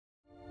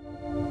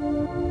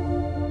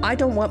I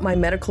don't want my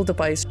medical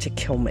device to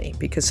kill me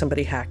because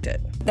somebody hacked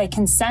it. They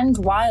can send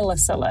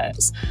wireless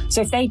alerts. So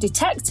if they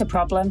detect a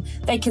problem,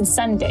 they can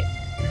send it.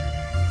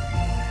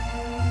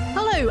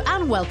 Hello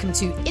and welcome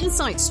to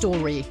Insight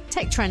Story,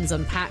 Tech Trends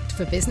Unpacked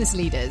for Business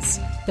Leaders,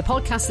 the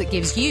podcast that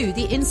gives you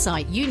the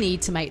insight you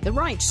need to make the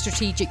right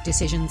strategic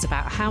decisions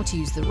about how to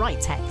use the right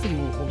tech for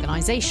your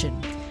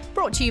organisation.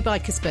 Brought to you by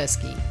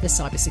Kaspersky, the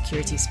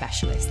cybersecurity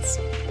specialists.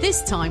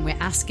 This time we're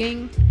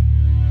asking,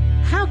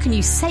 how can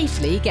you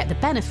safely get the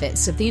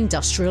benefits of the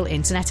industrial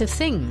Internet of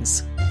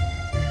Things?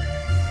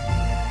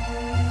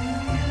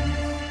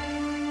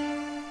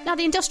 Now,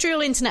 the Industrial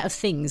Internet of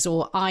Things,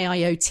 or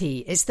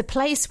IIoT, is the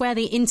place where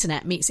the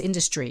internet meets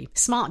industry,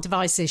 smart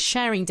devices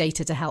sharing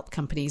data to help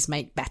companies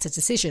make better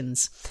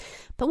decisions.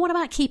 But what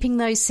about keeping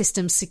those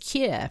systems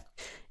secure?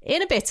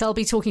 In a bit, I'll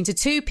be talking to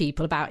two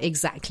people about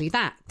exactly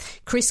that.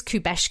 Chris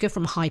Kubeshka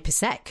from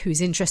Hypersec,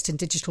 whose interest in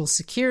digital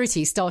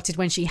security started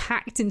when she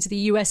hacked into the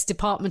US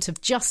Department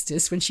of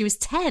Justice when she was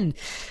 10.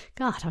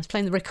 God, I was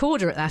playing the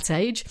recorder at that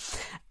age.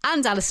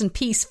 And Alison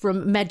Peace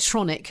from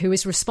Medtronic, who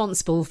is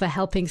responsible for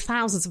helping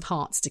thousands of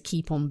hearts to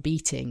keep on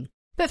beating.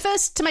 But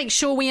first, to make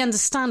sure we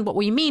understand what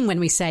we mean when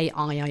we say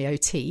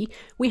IIoT,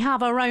 we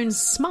have our own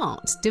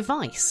smart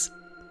device.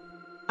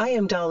 I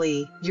am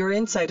Dolly, your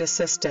Insight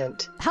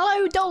Assistant.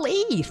 Hello,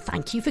 Dolly.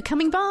 Thank you for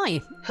coming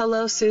by.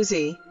 Hello,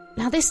 Susie.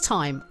 Now this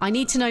time, I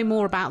need to know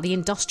more about the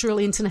Industrial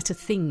Internet of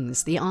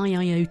Things, the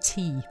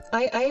IIoT.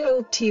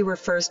 IIoT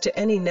refers to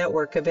any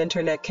network of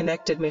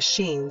internet-connected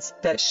machines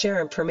that share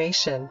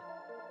information.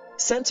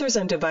 Sensors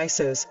and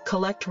devices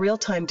collect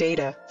real-time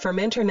data from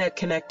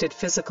internet-connected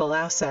physical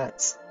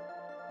assets.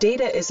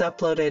 Data is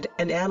uploaded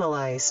and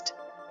analyzed.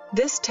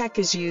 This tech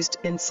is used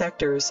in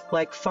sectors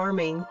like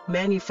farming,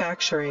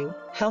 manufacturing,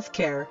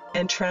 healthcare,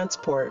 and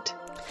transport.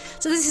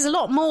 So this is a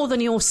lot more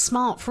than your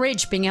smart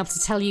fridge being able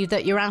to tell you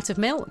that you're out of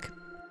milk.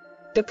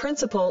 The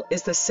principle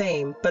is the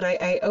same, but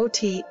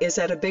IIoT is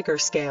at a bigger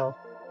scale.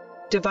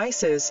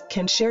 Devices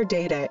can share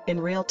data in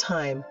real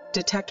time,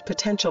 detect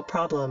potential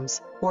problems,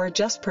 or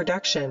adjust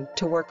production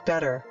to work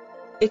better.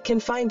 It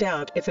can find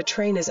out if a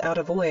train is out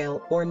of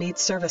oil or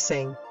needs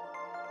servicing.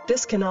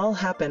 This can all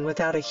happen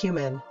without a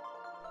human.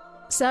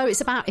 So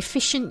it's about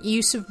efficient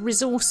use of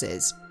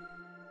resources?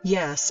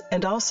 Yes,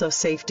 and also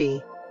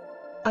safety.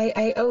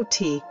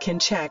 IIoT can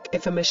check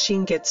if a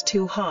machine gets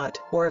too hot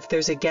or if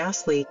there's a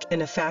gas leak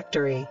in a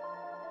factory.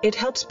 It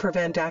helps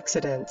prevent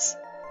accidents.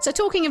 So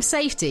talking of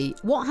safety,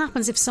 what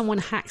happens if someone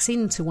hacks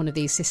into one of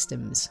these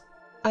systems?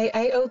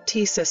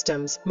 IIoT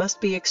systems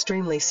must be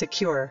extremely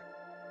secure.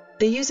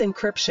 They use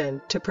encryption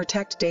to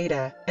protect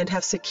data and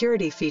have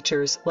security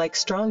features like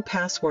strong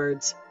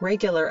passwords,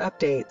 regular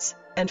updates,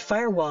 and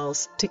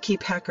firewalls to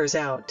keep hackers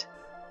out.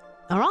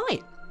 All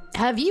right.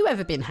 Have you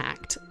ever been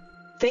hacked?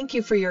 Thank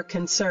you for your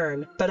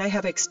concern, but I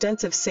have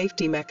extensive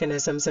safety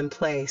mechanisms in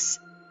place.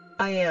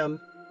 I am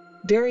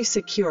very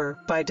secure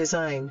by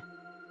design.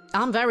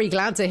 I'm very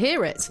glad to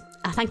hear it.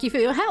 Thank you for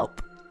your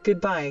help.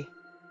 Goodbye.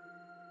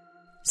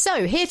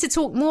 So, here to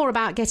talk more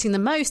about getting the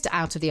most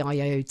out of the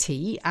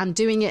IIoT and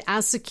doing it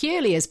as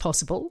securely as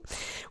possible,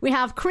 we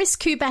have Chris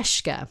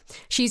Kubeshka.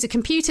 She's a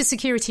computer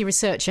security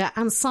researcher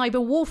and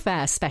cyber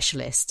warfare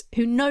specialist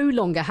who no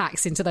longer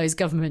hacks into those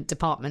government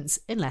departments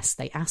unless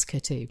they ask her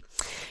to.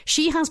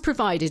 She has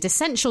provided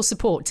essential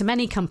support to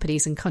many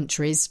companies and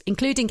countries,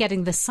 including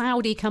getting the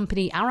Saudi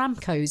company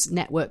Aramco's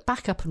network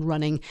back up and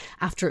running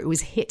after it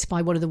was hit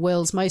by one of the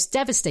world's most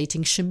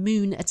devastating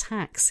Shamoon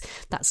attacks.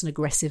 That's an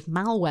aggressive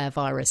malware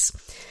virus.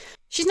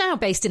 She's now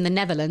based in the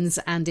Netherlands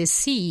and is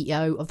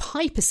CEO of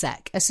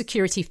Hypersec, a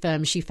security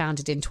firm she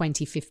founded in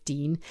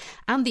 2015,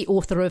 and the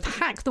author of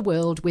Hack the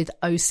World with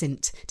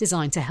OSINT,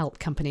 designed to help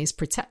companies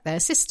protect their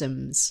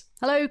systems.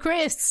 Hello,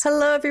 Chris.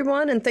 Hello,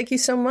 everyone, and thank you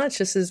so much.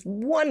 This is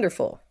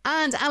wonderful.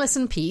 And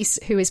Alison Peace,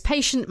 who is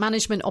Patient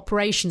Management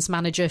Operations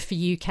Manager for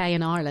UK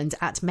and Ireland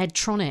at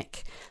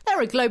Medtronic.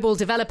 They're a global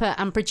developer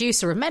and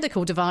producer of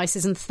medical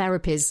devices and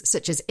therapies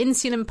such as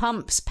insulin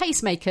pumps,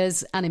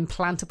 pacemakers, and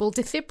implantable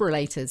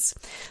defibrillators.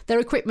 Their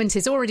equipment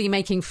is already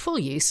making full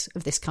use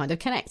of this kind of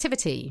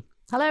connectivity.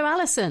 Hello,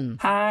 Alison.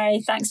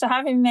 Hi, thanks for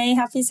having me.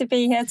 Happy to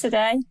be here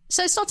today.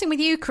 So starting with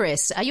you,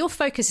 Chris, your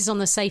focus is on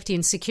the safety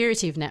and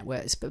security of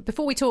networks. But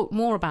before we talk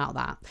more about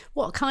that,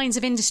 what kinds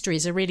of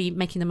industries are really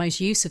making the most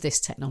use of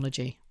this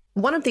technology?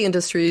 One of the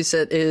industries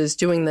that is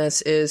doing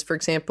this is, for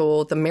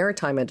example, the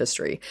maritime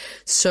industry.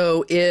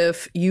 So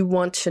if you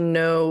want to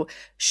know,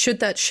 should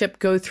that ship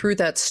go through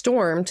that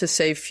storm to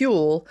save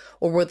fuel,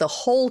 or will the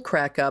hull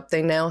crack up,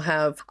 they now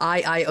have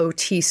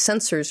IIoT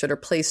sensors that are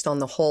placed on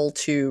the hull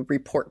to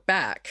report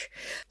back.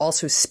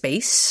 Also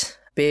space.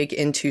 Big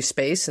into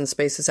space, and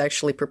space is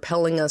actually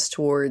propelling us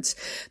towards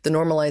the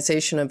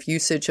normalization of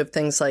usage of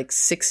things like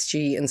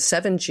 6G and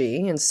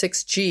 7G. And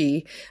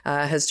 6G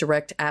has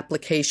direct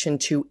application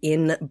to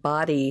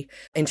in-body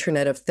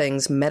Internet of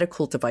Things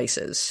medical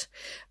devices.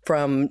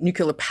 from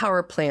nuclear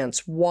power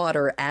plants,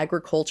 water,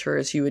 agriculture,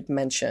 as you had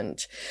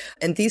mentioned.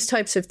 And these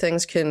types of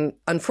things can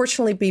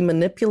unfortunately be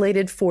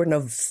manipulated for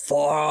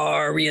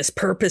nefarious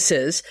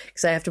purposes,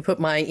 because I have to put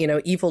my,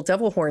 evil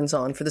devil horns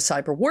on for the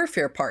cyber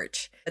warfare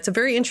part. It's a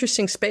very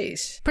interesting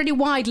space. Pretty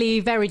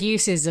widely varied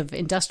uses of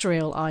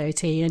industrial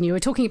IoT, and you were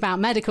talking about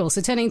medical.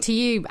 So turning to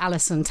you,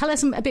 Alison, tell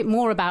us a bit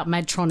more about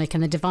Medtronic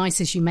and the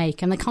devices you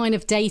make and the kind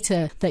of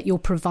data that you're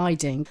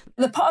providing.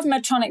 The part of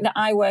Medtronic that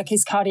I work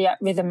is cardiac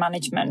rhythm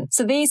management.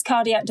 So these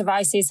cardiac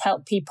devices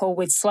help people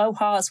with slow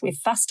hearts, with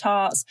fast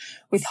hearts,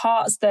 with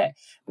hearts that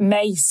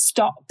may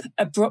stop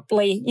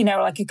abruptly,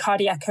 like a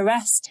cardiac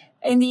arrest.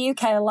 In the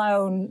UK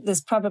alone,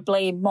 there's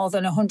probably more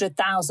than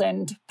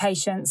 100,000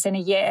 patients in a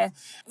year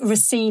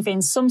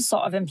receiving some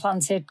sort of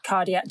implanted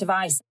cardiac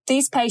device.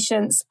 These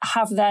patients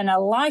have then a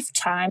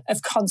lifetime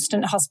of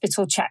constant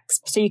hospital checks.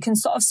 So you can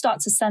sort of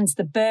start to sense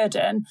the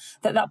burden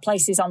that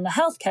places on the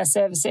healthcare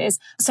services.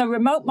 So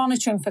remote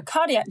monitoring for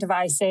cardiac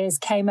devices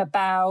came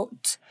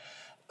about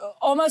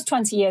almost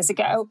 20 years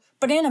ago,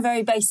 but in a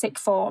very basic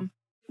form.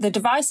 The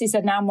devices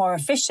are now more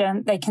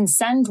efficient. They can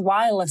send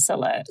wireless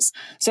alerts.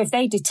 So if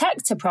they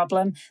detect a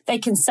problem, they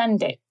can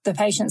send it. The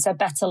patients are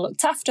better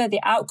looked after.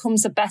 The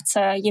outcomes are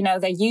better.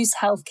 They use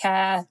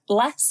healthcare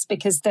less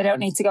because they don't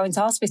need to go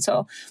into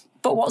hospital.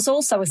 But what's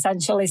also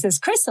essential is, as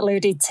Chris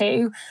alluded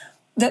to,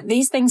 that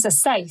these things are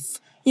safe.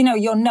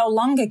 You're no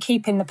longer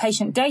keeping the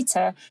patient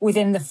data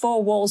within the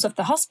four walls of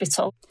the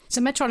hospital.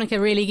 So Medtronic are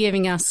really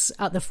giving us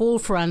at the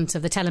forefront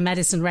of the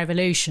telemedicine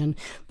revolution,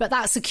 but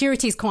that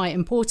security is quite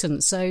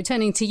important. So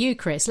turning to you,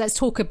 Chris, let's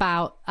talk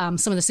about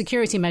some of the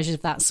security measures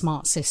of that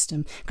smart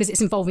system, because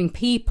it's involving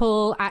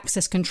people,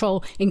 access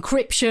control,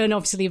 encryption,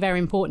 obviously very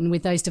important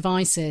with those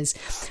devices.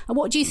 And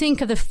what do you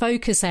think are the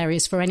focus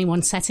areas for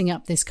anyone setting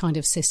up this kind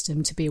of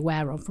system to be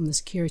aware of from the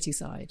security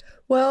side?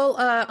 Well,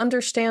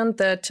 understand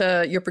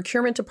that your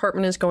procurement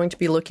department is going to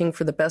be looking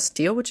for the best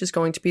deal, which is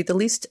going to be the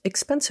least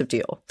expensive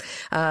deal.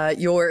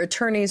 Your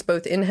attorneys,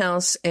 both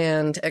in-house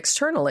and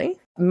externally,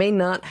 may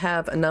not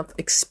have enough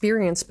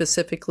experience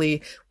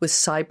specifically with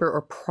cyber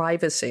or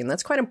privacy. And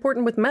that's quite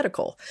important with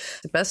medical.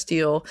 The best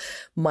deal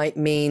might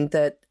mean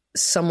that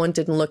someone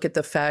didn't look at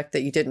the fact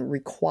that you didn't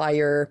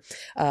require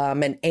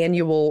an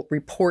annual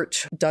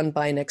report done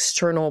by an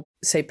external,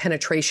 say,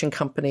 penetration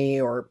company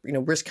or,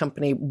 risk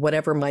company,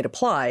 whatever might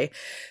apply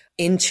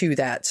into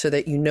that, so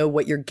that you know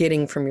what you're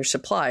getting from your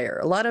supplier.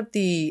 A lot of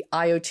the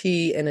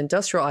IoT and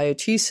industrial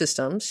IoT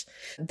systems,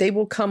 they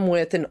will come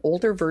with an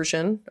older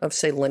version of,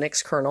 say,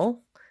 Linux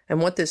kernel. And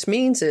what this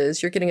means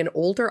is you're getting an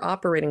older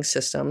operating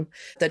system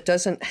that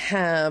doesn't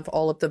have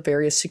all of the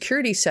various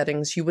security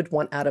settings you would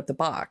want out of the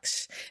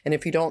box. And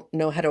if you don't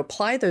know how to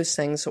apply those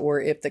things, or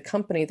if the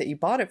company that you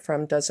bought it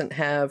from doesn't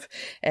have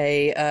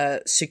a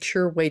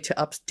secure way to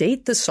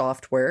update the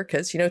software,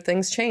 because,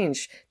 things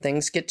change,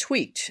 things get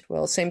tweaked.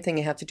 Well, same thing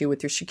you have to do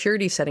with your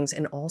security settings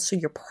and also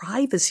your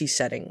privacy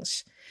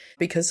settings,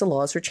 because the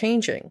laws are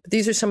changing. But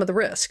these are some of the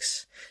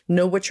risks.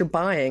 Know what you're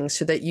buying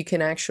so that you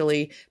can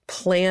actually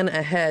plan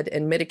ahead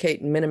and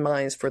mitigate and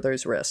minimize for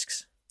those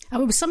risks.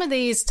 Some of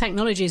these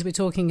technologies we're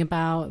talking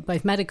about,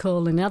 both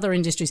medical and other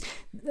industries,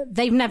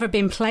 they've never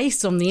been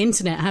placed on the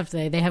internet, have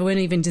they? They haven't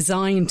even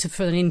designed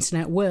for an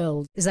internet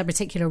world. Is there a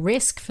particular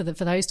risk for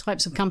those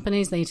types of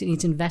companies? They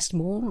need to invest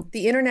more?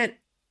 The internet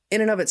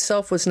in and of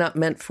itself was not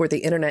meant for the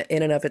internet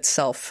in and of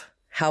itself,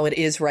 how it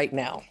is right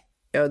now.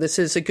 This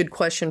is a good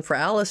question for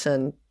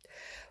Alison.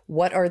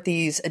 What are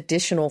these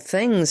additional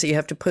things that you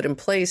have to put in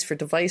place for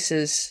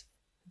devices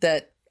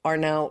that are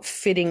now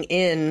fitting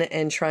in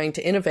and trying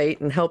to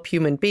innovate and help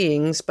human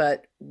beings,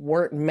 but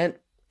weren't meant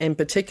in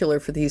particular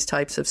for these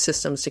types of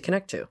systems to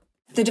connect to?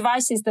 The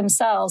devices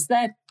themselves,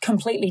 they're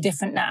completely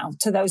different now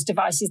to those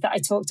devices that I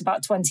talked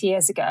about 20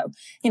 years ago.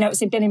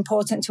 It's been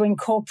important to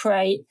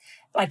incorporate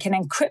like an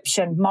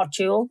encryption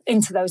module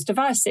into those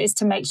devices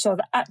to make sure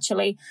that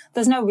actually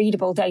there's no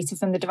readable data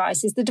from the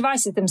devices. The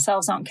devices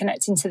themselves aren't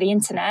connecting to the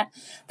internet.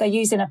 They're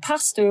using a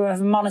pass-through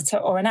of a monitor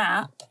or an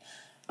app.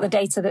 The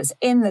data that's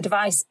in the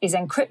device is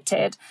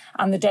encrypted,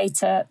 and the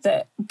data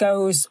that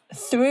goes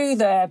through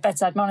the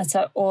bedside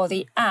monitor or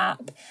the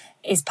app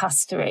is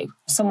passed through.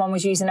 Someone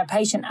was using a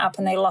patient app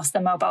and they lost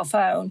their mobile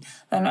phone.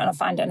 They're not going to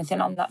find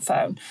anything on that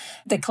phone.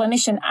 The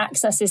clinician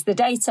accesses the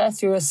data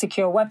through a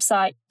secure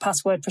website,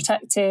 password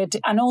protected,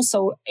 and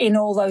also in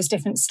all those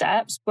different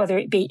steps, whether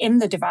it be in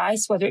the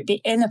device, whether it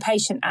be in a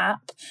patient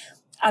app,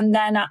 and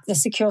then at the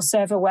secure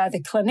server where the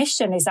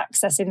clinician is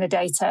accessing the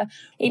data,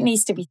 it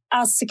needs to be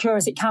as secure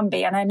as it can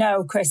be. And I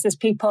know, Chris, there's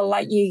people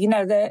like you,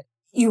 that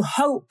you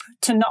hope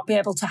to not be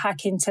able to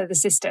hack into the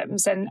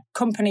systems. And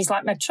companies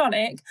like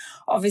Medtronic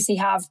obviously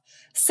have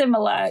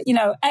similar,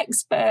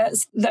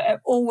 experts that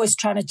are always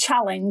trying to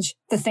challenge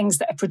the things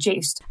that are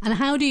produced. And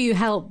how do you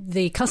help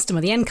the customer,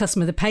 the end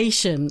customer, the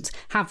patient,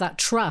 have that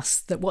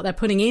trust that what they're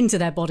putting into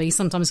their body,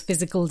 sometimes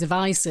physical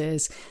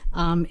devices,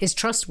 is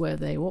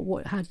trustworthy?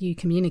 How do you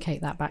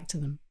communicate that back to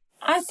them?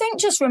 I think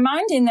just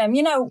reminding them,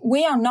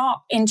 we are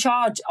not in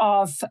charge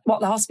of what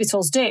the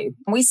hospitals do.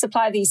 We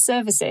supply these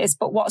services,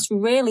 but what's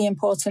really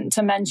important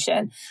to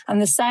mention, and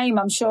the same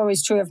I'm sure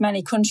is true of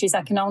many countries,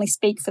 I can only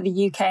speak for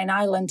the UK and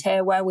Ireland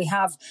here, where we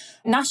have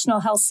national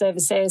health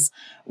services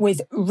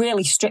with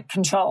really strict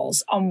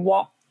controls on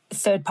what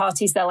third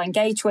parties they'll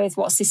engage with,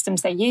 what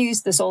systems they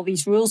use. There's all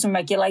these rules and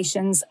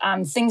regulations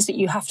and things that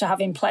you have to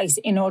have in place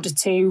in order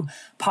to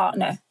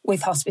partner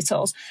with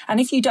hospitals.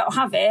 And if you don't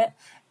have it,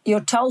 you're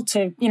told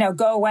to,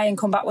 go away and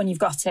come back when you've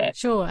got it.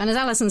 Sure. And as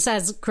Alison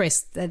says,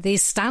 Chris,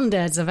 these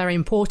standards are very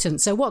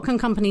important. So what can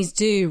companies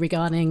do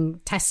regarding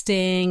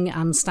testing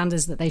and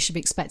standards that they should be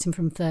expecting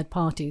from third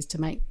parties to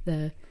make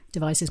the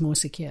devices more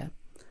secure?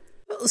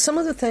 Well, some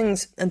of the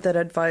things that I'd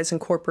advise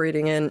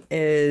incorporating in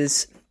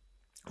is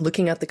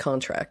looking at the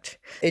contract.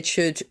 It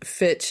should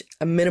fit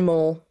a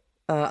minimal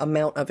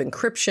amount of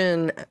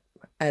encryption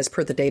as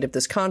per the date of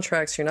this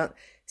contract. So you're not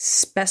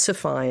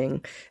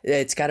specifying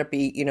it's got to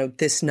be,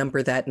 this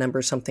number, that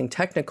number, something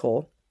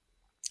technical,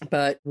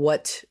 but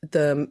what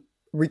the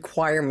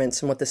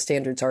requirements and what the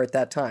standards are at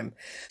that time.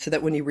 So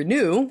that when you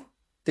renew,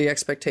 the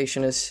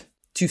expectation is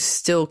to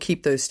still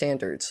keep those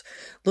standards.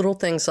 Little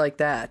things like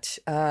that.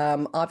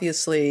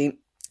 Obviously,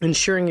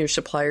 ensuring your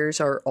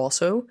suppliers are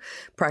also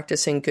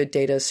practicing good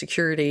data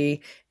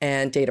security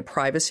and data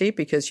privacy,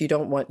 because you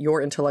don't want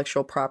your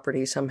intellectual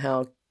property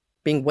somehow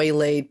being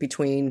waylaid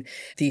between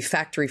the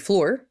factory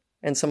floor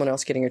and someone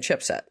else getting your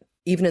chipset.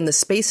 Even in the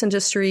space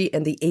industry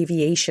and the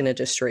aviation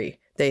industry,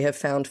 they have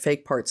found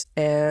fake parts,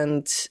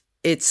 and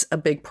it's a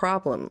big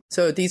problem.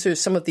 So these are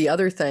some of the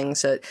other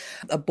things that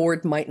a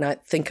board might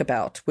not think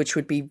about, which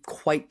would be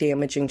quite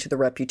damaging to the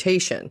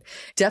reputation.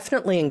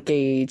 Definitely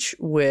engage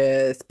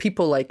with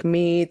people like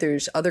me.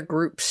 There's other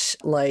groups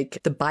like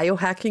the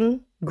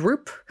biohacking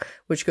group,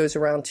 which goes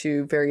around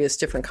to various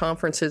different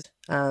conferences.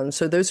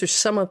 So those are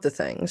some of the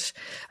things,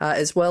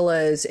 as well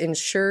as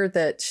ensure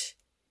that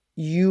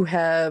you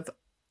have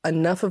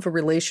enough of a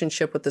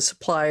relationship with the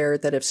supplier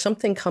that if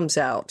something comes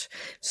out,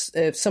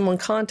 if someone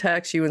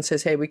contacts you and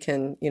says, hey, we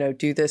can,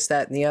 do this,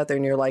 that, and the other,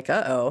 and you're like,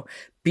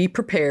 be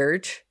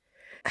prepared,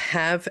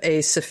 have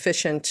a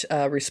sufficient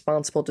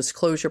responsible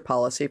disclosure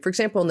policy. For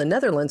example, in the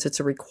Netherlands, it's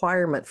a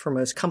requirement for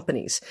most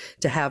companies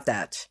to have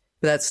that.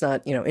 But that's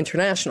not,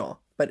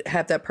 international. But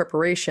have that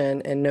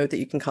preparation and know that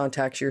you can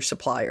contact your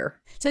supplier.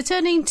 So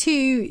turning to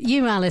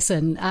you,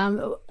 Alison,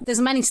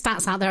 there's many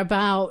stats out there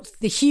about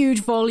the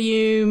huge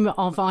volume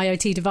of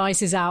IoT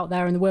devices out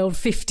there in the world.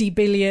 50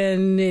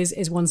 billion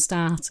is one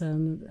stat,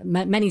 and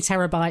many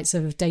terabytes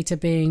of data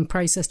being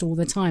processed all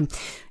the time.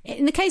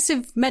 In the case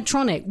of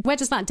Medtronic, where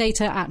does that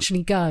data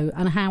actually go,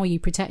 and how are you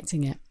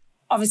protecting it?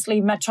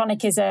 Obviously,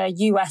 Medtronic is a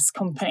US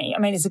company. I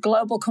mean, it's a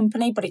global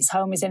company, but its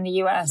home is in the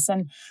US.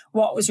 And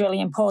what was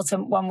really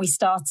important when we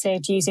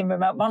started using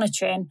remote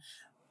monitoring,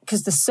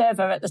 because the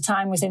server at the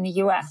time was in the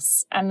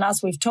US. And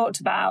as we've talked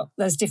about,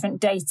 there's different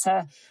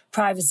data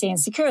privacy and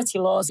security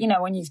laws.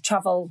 When you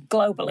travel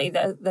globally,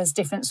 there's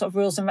different sort of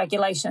rules and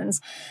regulations.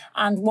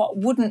 And what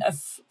wouldn't have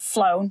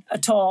flown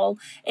at all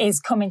is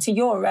coming to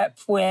Europe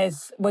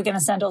with, we're going to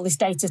send all this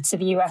data to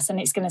the US and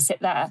it's going to sit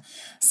there.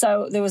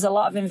 So there was a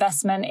lot of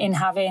investment in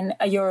having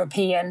a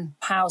European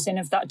housing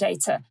of that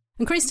data.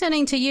 And Chris,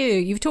 turning to you,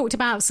 you've talked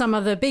about some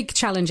of the big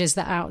challenges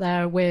that are out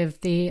there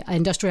with the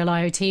industrial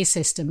IoT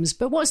systems,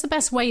 but what's the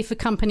best way for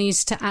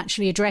companies to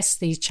actually address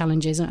these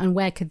challenges, and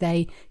where could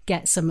they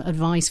get some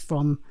advice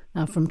from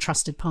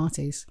trusted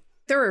parties?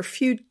 There are a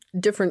few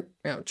different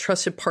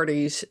trusted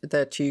parties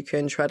that you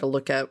can try to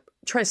look at.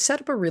 Try to set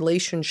up a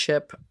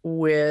relationship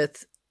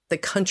with the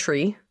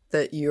country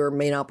that your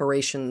main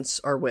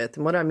operations are with.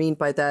 And what I mean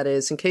by that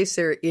is, in case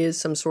there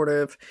is some sort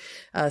of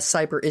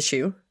cyber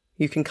issue,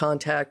 you can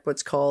contact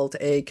what's called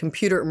a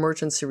computer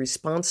emergency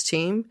response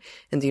team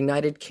in the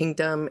United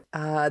Kingdom.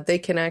 They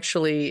can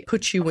actually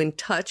put you in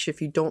touch,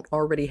 if you don't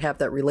already have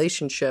that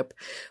relationship,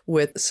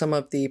 with some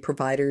of the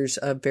providers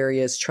of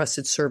various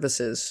trusted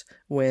services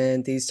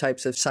when these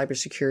types of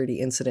cybersecurity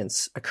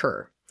incidents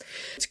occur.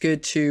 It's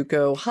good to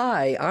go,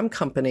 hi, I'm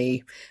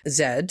company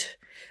Z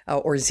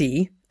or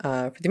Z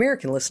for the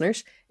American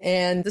listeners,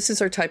 and this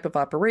is our type of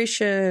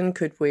operation.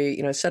 Could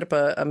we, set up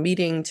a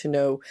meeting to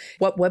know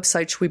what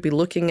website should we be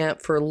looking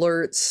at for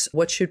alerts?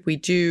 What should we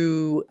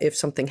do if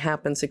something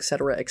happens, et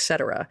cetera, et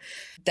cetera.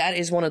 That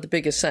is one of the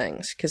biggest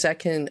things, because that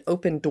can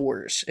open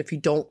doors if you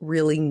don't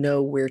really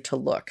know where to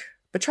look.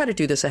 But try to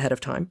do this ahead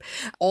of time.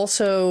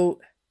 Also,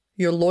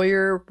 your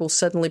lawyer will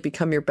suddenly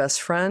become your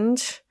best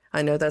friend.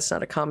 I know that's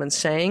not a common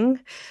saying,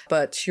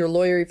 but your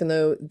lawyer, even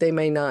though they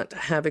may not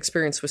have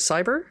experience with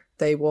cyber,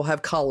 they will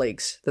have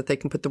colleagues that they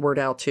can put the word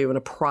out to in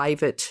a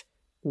private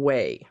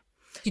way.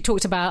 You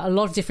talked about a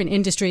lot of different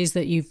industries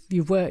that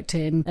you've worked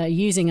in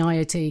using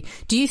IoT.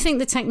 Do you think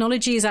the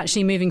technology is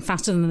actually moving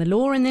faster than the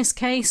law in this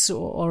case,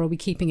 or are we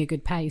keeping a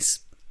good pace?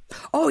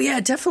 Oh,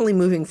 yeah, definitely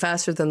moving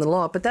faster than the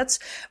law. But that's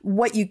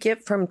what you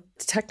get from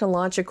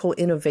technological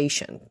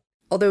innovation.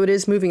 although it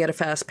is moving at a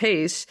fast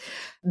pace,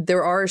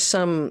 there are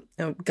some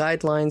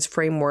guidelines,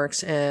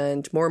 frameworks,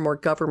 and more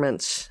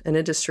governments and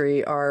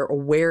industry are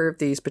aware of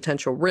these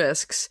potential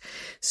risks.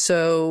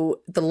 So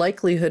the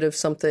likelihood of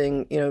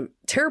something,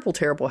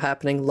 terrible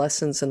happening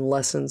lessens and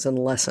lessens and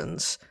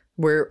lessens.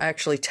 We're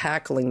actually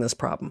tackling this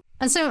problem.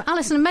 And so,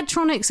 Alison,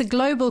 Medtronic's a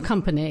global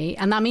company,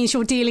 and that means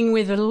you're dealing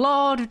with a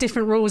lot of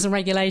different rules and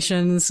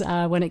regulations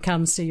when it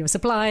comes to your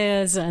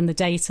suppliers and the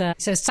data.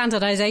 So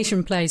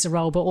standardization plays a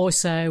role, but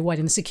also what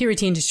in the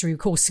security industry we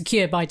call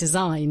secure by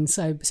design.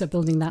 So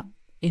building that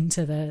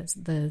into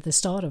the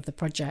start of the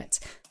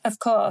project. Of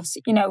course,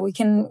 we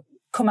can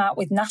come out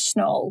with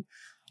national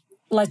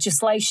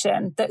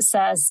legislation that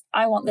says,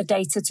 I want the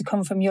data to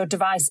come from your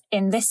device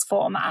in this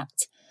format.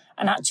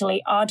 And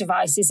actually, our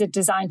devices are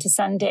designed to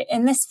send it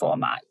in this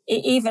format.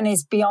 It even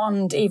is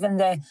beyond even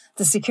the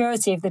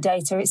security of the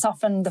data. It's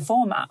often the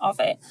format of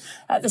it.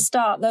 At the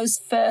start, those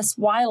first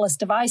wireless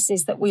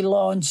devices that we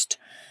launched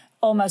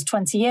almost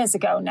 20 years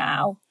ago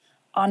now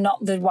are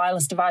not the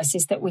wireless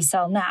devices that we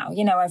sell now.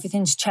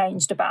 Everything's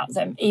changed about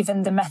them,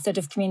 even the method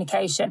of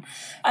communication.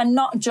 And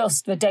not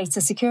just the data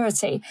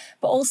security,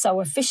 but also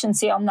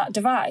efficiency on that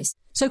device.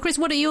 So, Chris,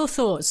 what are your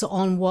thoughts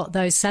on what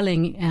those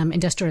selling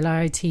industrial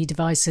IoT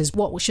devices,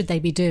 what should they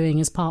be doing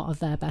as part of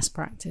their best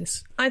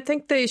practice? I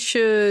think they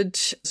should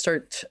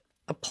start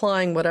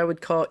applying what I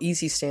would call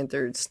easy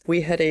standards.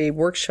 We had a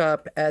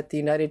workshop at the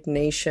United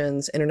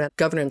Nations Internet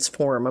Governance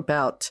Forum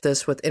about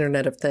this with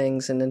Internet of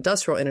Things and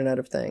industrial Internet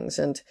of Things.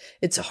 And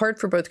it's hard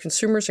for both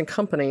consumers and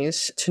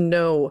companies to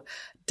know,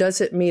 does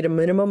it meet a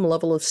minimum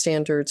level of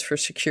standards for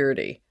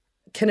security?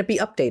 Can it be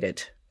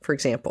updated, for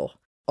example?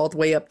 All the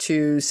way up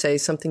to, say,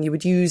 something you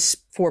would use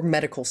for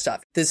medical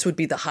stuff. This would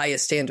be the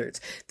highest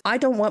standards. I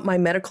don't want my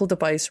medical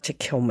device to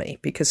kill me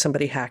because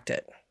somebody hacked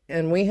it.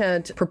 And we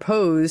had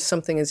proposed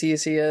something as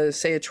easy as,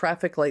 say, a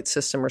traffic light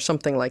system or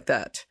something like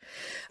that,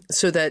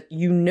 so that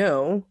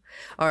all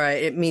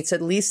right, it meets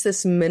at least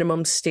this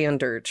minimum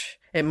standard.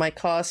 It might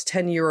cost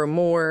 €10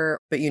 more,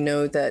 but you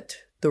know that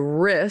the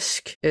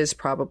risk is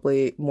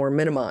probably more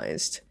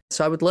minimized.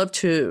 So I would love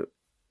to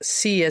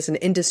see as an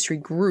industry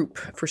group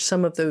for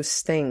some of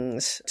those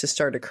things to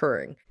start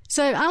occurring.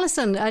 So,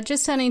 Alison,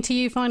 just turning to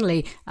you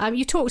finally,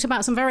 you talked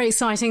about some very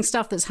exciting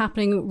stuff that's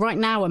happening right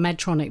now at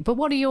Medtronic, but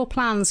what are your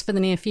plans for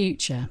the near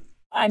future?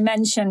 I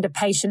mentioned a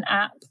patient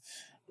app.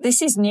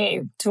 This is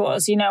new to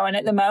us, and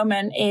at the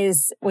moment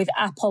is with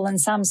Apple and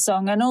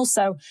Samsung, and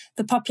also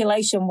the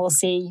population will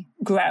see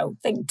grow.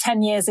 I think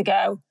 10 years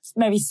ago,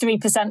 maybe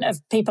 3% of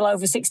people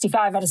over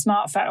 65 had a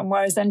smartphone,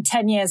 whereas then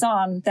 10 years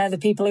on, they're the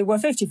people who were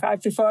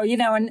 55 before,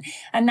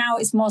 and now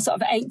it's more sort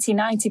of 80,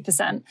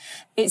 90%.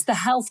 It's the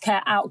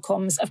healthcare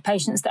outcomes of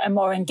patients that are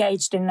more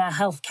engaged in their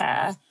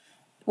healthcare,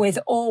 with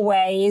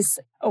always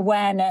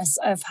awareness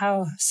of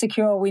how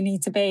secure we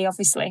need to be,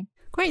 obviously.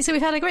 Great. So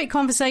we've had a great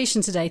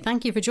conversation today.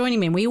 Thank you for joining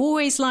me. And we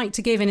always like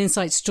to give an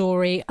insight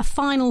story, a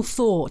final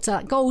thought,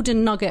 a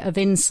golden nugget of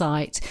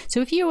insight.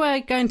 So if you were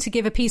going to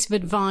give a piece of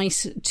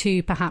advice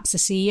to perhaps a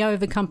CEO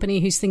of a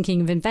company who's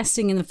thinking of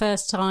investing in the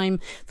first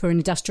time for an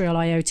industrial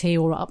IoT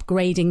or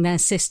upgrading their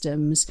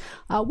systems,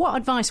 what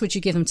advice would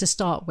you give them to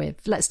start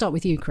with? Let's start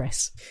with you,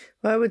 Chris.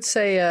 Well, I would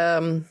say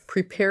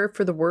prepare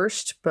for the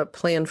worst, but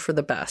plan for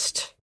the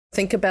best.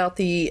 Think about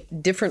the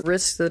different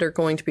risks that are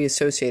going to be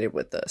associated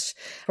with this.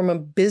 From a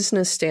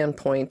business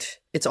standpoint,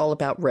 it's all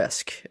about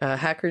risk.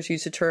 Hackers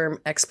use the term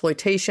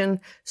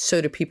exploitation,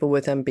 so do people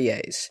with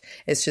MBAs.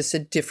 It's just a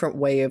different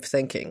way of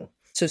thinking.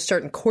 So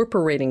start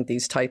incorporating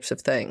these types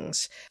of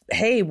things.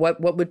 Hey, what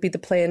would be the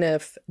plan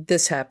if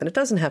this happened? It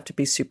doesn't have to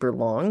be super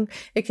long.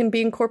 It can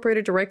be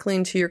incorporated directly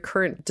into your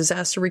current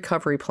disaster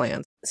recovery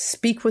plan.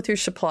 Speak with your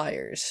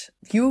suppliers.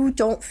 If you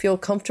don't feel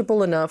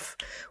comfortable enough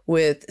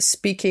with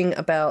speaking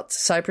about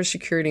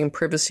cybersecurity and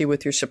privacy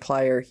with your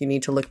supplier, you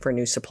need to look for a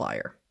new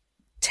supplier.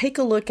 Take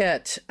a look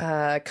at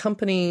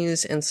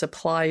companies and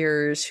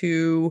suppliers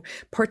who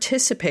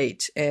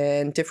participate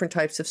in different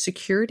types of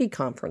security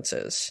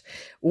conferences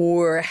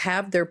or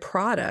have their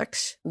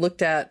products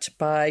looked at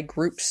by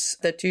groups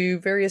that do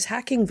various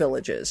hacking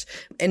villages.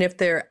 And if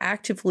they're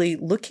actively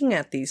looking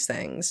at these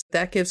things,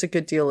 that gives a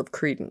good deal of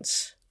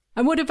credence.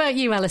 And what about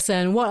you,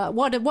 Alison?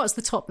 What's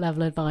the top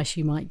level advice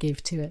you might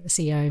give to a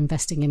CEO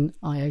investing in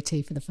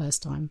IoT for the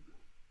first time?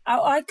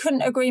 I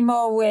couldn't agree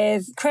more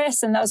with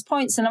Chris and those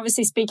points. And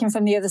obviously speaking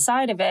from the other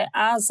side of it,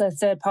 as a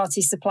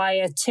third-party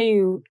supplier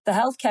to the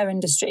healthcare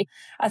industry,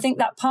 I think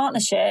that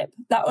partnership,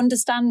 that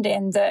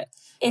understanding that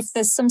if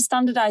there's some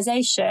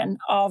standardization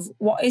of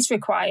what is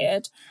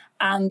required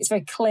and it's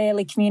very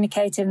clearly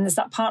communicated and there's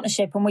that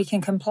partnership and we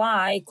can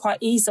comply quite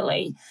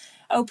easily,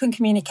 open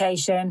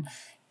communication,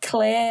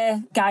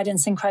 clear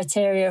guidance and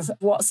criteria of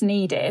what's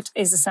needed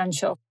is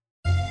essential.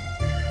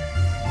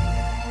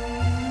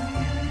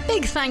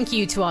 Big thank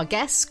you to our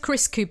guests,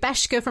 Chris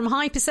Kubeshka from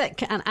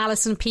Hypersec and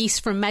Alison Peace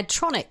from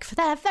Medtronic, for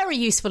their very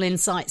useful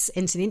insights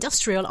into the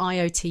industrial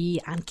IoT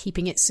and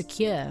keeping it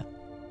secure.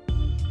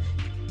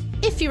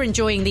 If you're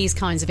enjoying these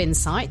kinds of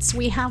insights,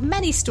 we have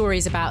many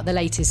stories about the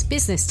latest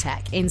business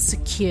tech in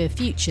Secure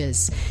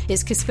Futures.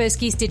 It's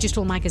Kaspersky's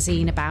digital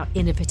magazine about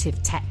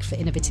innovative tech for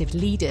innovative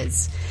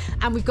leaders.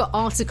 And we've got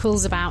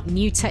articles about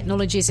new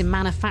technologies in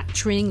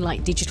manufacturing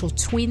like digital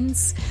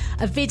twins,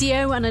 a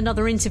video and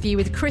another interview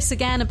with Chris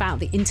again about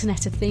the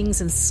Internet of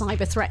Things and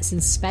cyber threats in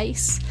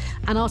space,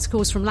 and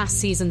articles from last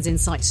season's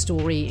Insight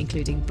Story,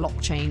 including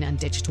blockchain and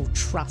digital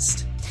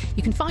trust.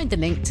 You can find the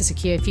link to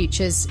Secure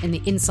Futures in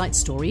the Insight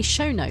Story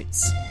show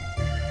notes.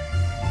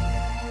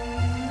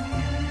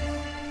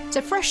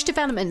 So fresh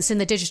developments in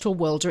the digital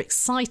world are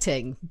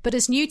exciting, but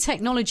as new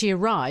technology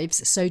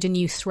arrives, so do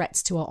new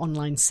threats to our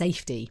online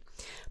safety.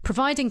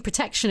 Providing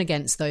protection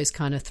against those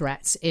kind of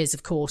threats is,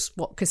 of course,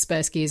 what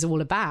Kaspersky is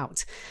all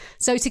about.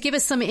 So to give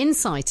us some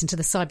insight into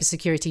the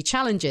cybersecurity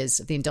challenges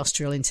of the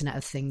industrial Internet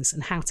of Things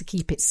and how to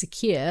keep it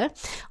secure,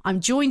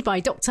 I'm joined by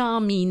Dr.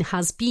 Armin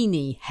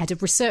Hasbini, Head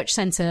of Research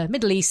Centre,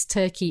 Middle East,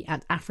 Turkey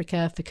and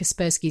Africa for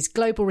Kaspersky's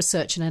Global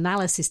Research and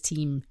Analysis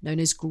team, known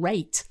as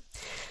GREAT.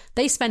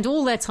 They spend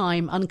all their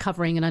time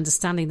uncovering and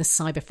understanding the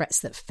cyber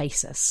threats that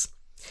face us.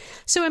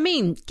 So,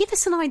 Amin, give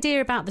us an idea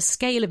about the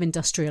scale of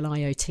industrial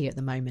IoT at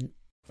the moment.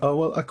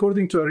 Well,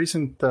 according to a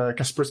recent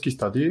Kaspersky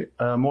study,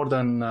 more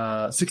than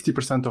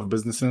 60% of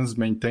businesses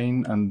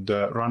maintain and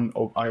run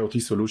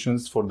IoT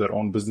solutions for their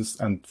own business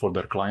and for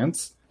their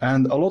clients.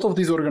 And a lot of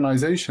these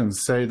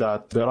organizations say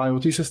that their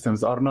IoT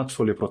systems are not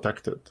fully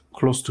protected.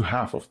 Close to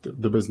half of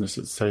the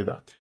businesses say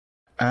that.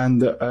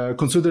 And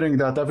considering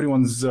that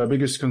everyone's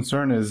biggest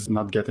concern is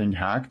not getting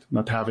hacked,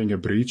 not having a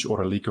breach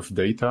or a leak of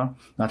data,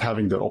 not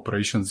having their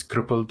operations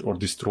crippled or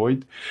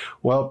destroyed,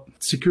 well,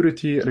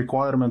 security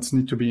requirements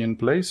need to be in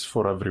place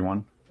for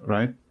everyone,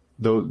 right?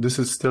 Though this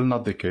is still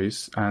not the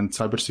case, and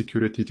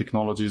cybersecurity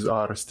technologies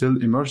are still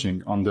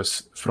emerging on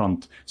this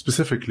front,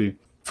 specifically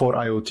for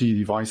IoT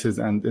devices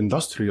and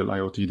industrial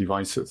IoT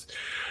devices.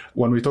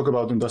 When we talk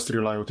about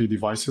industrial IoT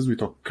devices, we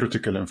talk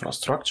critical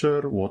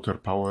infrastructure, water,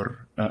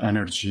 power,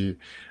 energy,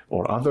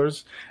 or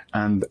others,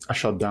 and a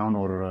shutdown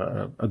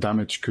or a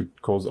damage could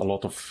cause a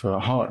lot of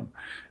harm.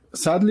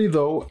 Sadly,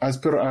 though, as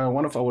per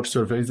one of our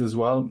surveys as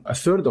well, a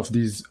third of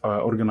these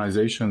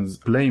organizations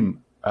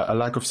blame a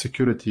lack of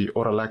security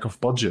or a lack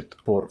of budget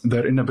for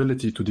their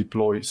inability to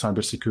deploy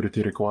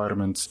cybersecurity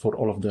requirements for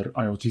all of their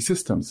IoT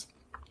systems.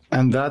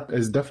 And that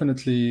is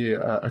definitely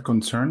a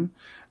concern.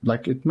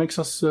 Like, it makes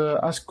us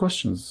ask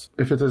questions.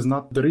 If it is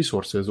not the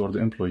resources or the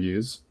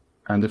employees,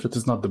 and if it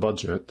is not the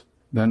budget,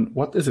 then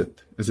what is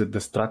it? Is it the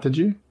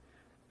strategy?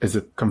 Is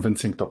it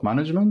convincing top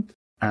management?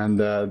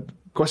 And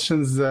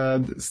questions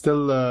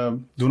still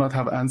do not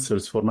have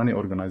answers for many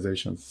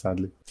organizations,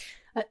 sadly.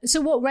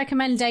 So what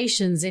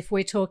recommendations, if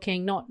we're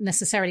talking not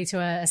necessarily to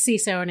a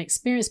CISO or an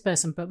experienced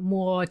person, but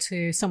more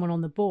to someone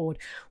on the board,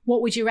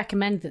 what would you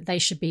recommend that they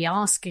should be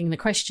asking the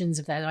questions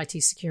of their IT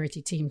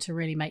security team to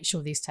really make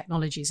sure these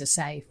technologies are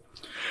safe?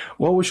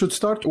 Well, we should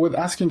start with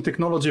asking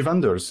technology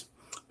vendors,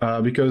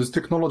 because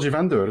technology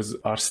vendors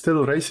are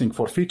still racing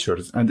for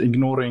features and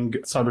ignoring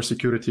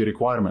cybersecurity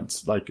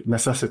requirements, like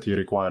necessity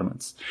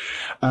requirements.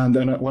 And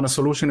then when a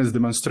solution is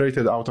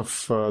demonstrated out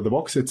of the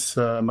box, it's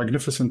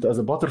magnificent as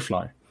a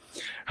butterfly.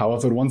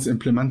 However, once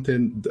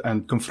implemented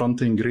and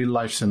confronting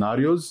real-life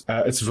scenarios,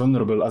 it's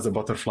vulnerable as a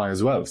butterfly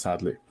as well,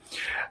 sadly.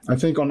 I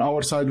think on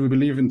our side, we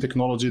believe in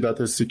technology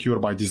that is secure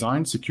by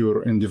design,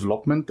 secure in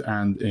development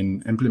and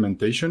in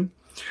implementation.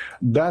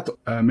 That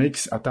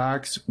makes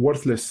attacks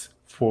worthless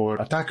for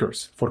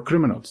attackers, for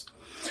criminals.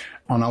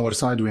 On our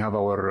side, we have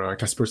our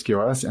Kaspersky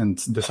OS and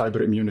the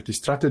cyber immunity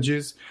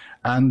strategies.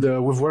 And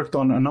we've worked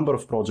on a number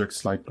of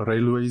projects like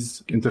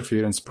railways,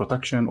 interference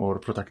protection, or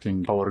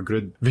protecting power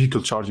grid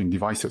vehicle charging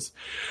devices.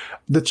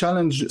 The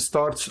challenge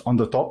starts on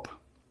the top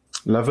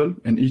level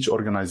in each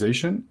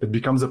organization. It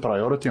becomes a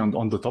priority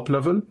on the top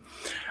level.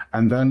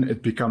 And then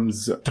it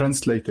becomes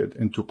translated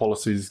into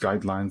policies,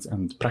 guidelines,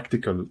 and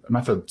practical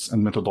methods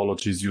and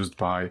methodologies used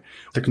by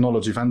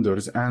technology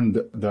vendors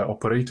and the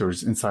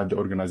operators inside the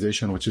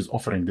organization, which is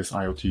offering this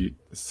IoT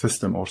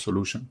system or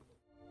solution.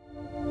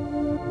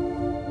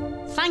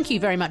 Thank you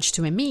very much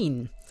to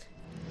Amin.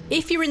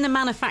 If you're in the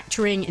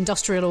manufacturing,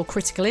 industrial or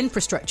critical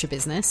infrastructure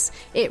business,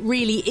 it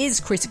really is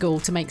critical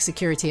to make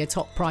security a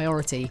top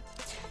priority.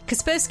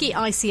 Kaspersky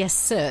ICS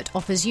Cert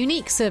offers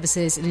unique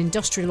services in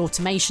industrial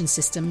automation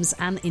systems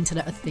and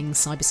Internet of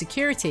Things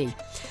cybersecurity.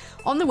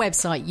 On the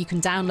website, you can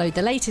download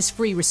the latest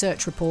free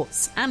research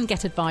reports and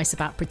get advice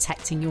about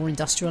protecting your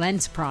industrial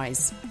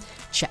enterprise.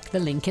 Check the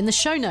link in the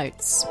show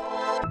notes.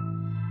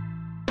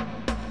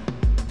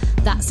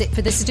 That's it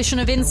for this edition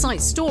of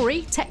Insight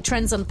Story, Tech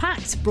Trends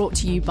Unpacked, brought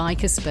to you by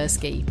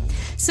Kaspersky.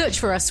 Search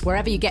for us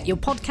wherever you get your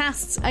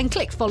podcasts and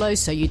click follow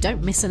so you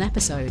don't miss an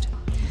episode.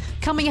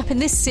 Coming up in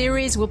this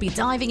series, we'll be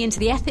diving into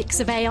the ethics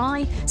of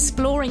AI,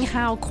 exploring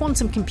how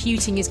quantum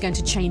computing is going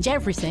to change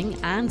everything,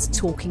 and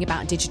talking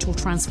about digital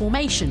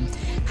transformation.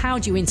 How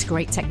do you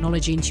integrate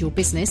technology into your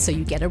business so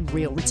you get a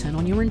real return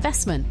on your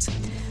investment?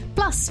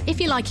 Plus, if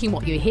you're liking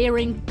what you're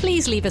hearing,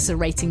 please leave us a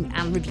rating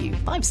and review,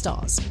 5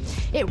 stars.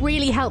 It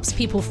really helps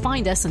people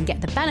find us and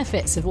get the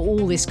benefits of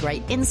all this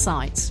great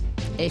insight.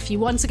 If you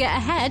want to get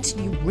ahead,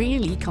 you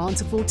really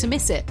can't afford to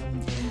miss it.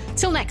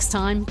 Till next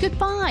time,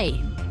 goodbye.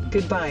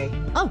 Goodbye.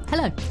 Oh,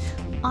 hello.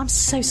 I'm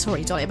so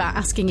sorry, Dolly, about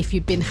asking if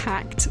you'd been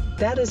hacked.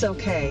 That is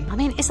okay. I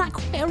mean, is that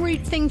quite a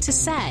rude thing to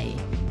say?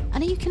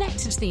 And are you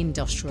connected to the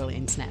industrial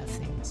Internet of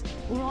Things?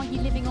 Or are you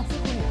living off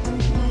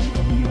grid?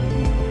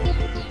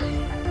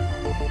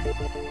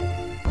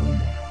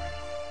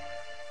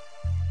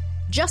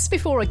 Just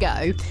before I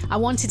go, I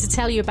wanted to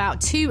tell you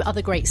about 2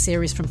 other great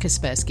series from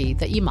Kaspersky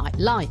that you might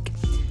like.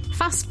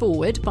 Fast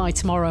Forward by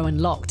Tomorrow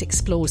Unlocked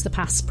explores the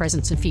past,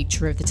 present and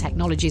future of the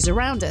technologies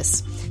around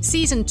us.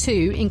 Season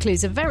 2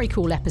 includes a very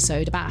cool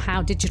episode about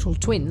how digital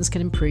twins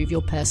can improve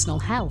your personal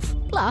health.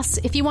 Plus,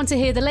 if you want to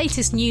hear the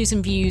latest news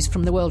and views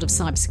from the world of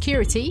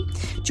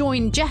cybersecurity,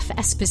 join Jeff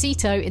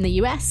Esposito in the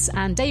US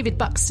and David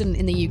Buxton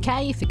in the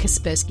UK for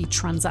Kaspersky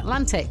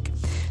Transatlantic.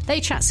 They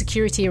chat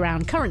security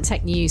around current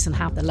tech news and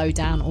have the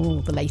lowdown on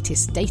all the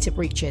latest data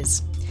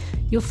breaches.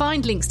 You'll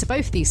find links to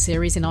both these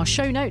series in our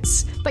show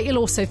notes, but you'll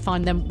also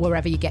find them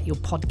wherever you get your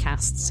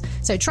podcasts.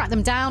 So track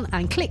them down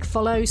and click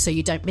follow so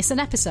you don't miss an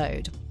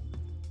episode.